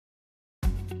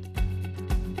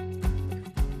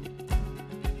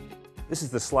This is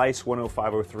the Slice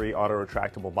 10503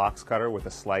 auto-retractable box cutter with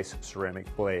a Slice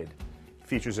ceramic blade. It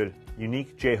features a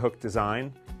unique J-hook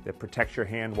design that protects your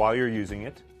hand while you're using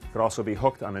it. It could also be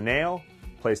hooked on a nail,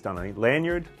 placed on a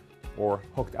lanyard, or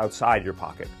hooked outside your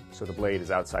pocket, so the blade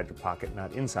is outside your pocket,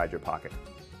 not inside your pocket.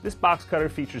 This box cutter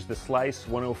features the Slice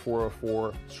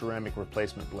 10404 ceramic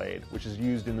replacement blade, which is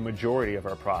used in the majority of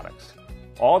our products.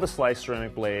 All the Slice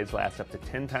ceramic blades last up to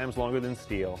 10 times longer than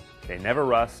steel, they never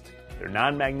rust, they're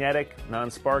non-magnetic,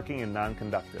 non-sparking, and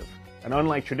non-conductive. And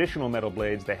unlike traditional metal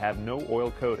blades, they have no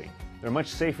oil coating. They're much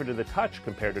safer to the touch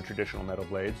compared to traditional metal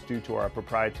blades due to our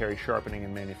proprietary sharpening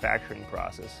and manufacturing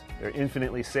process. They're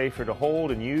infinitely safer to hold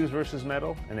and use versus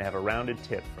metal, and they have a rounded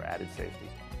tip for added safety.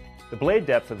 The blade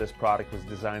depth of this product was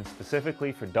designed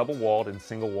specifically for double-walled and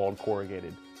single-walled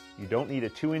corrugated. You don't need a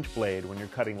 2-inch blade when you're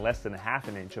cutting less than a ½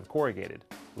 an inch of corrugated.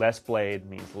 Less blade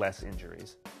means less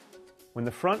injuries. When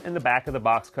the front and the back of the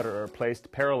box cutter are placed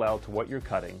parallel to what you're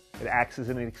cutting, it acts as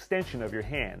an extension of your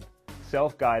hand,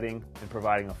 self-guiding and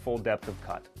providing a full depth of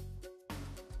cut.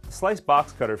 The Slice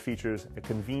box cutter features a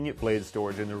convenient blade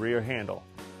storage in the rear handle.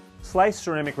 Slice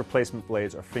ceramic replacement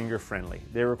blades are finger-friendly.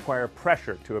 They require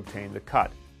pressure to obtain the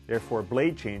cut. Therefore,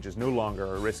 blade change is no longer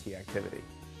a risky activity.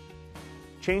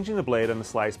 Changing the blade on the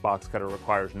Slice box cutter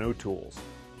requires no tools.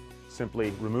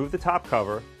 Simply remove the top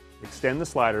cover, extend the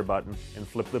slider button, and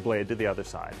flip the blade to the other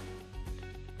side.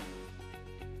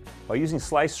 By using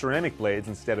Slice ceramic blades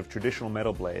instead of traditional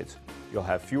metal blades, you'll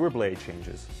have fewer blade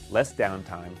changes, less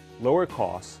downtime, lower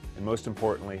costs, and most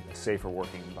importantly, a safer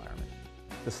working environment.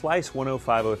 The Slice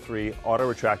 10503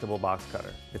 auto-retractable box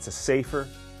cutter. It's a safer,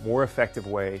 more effective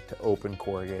way to open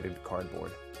corrugated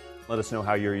cardboard. Let us know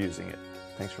how you're using it.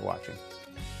 Thanks for watching.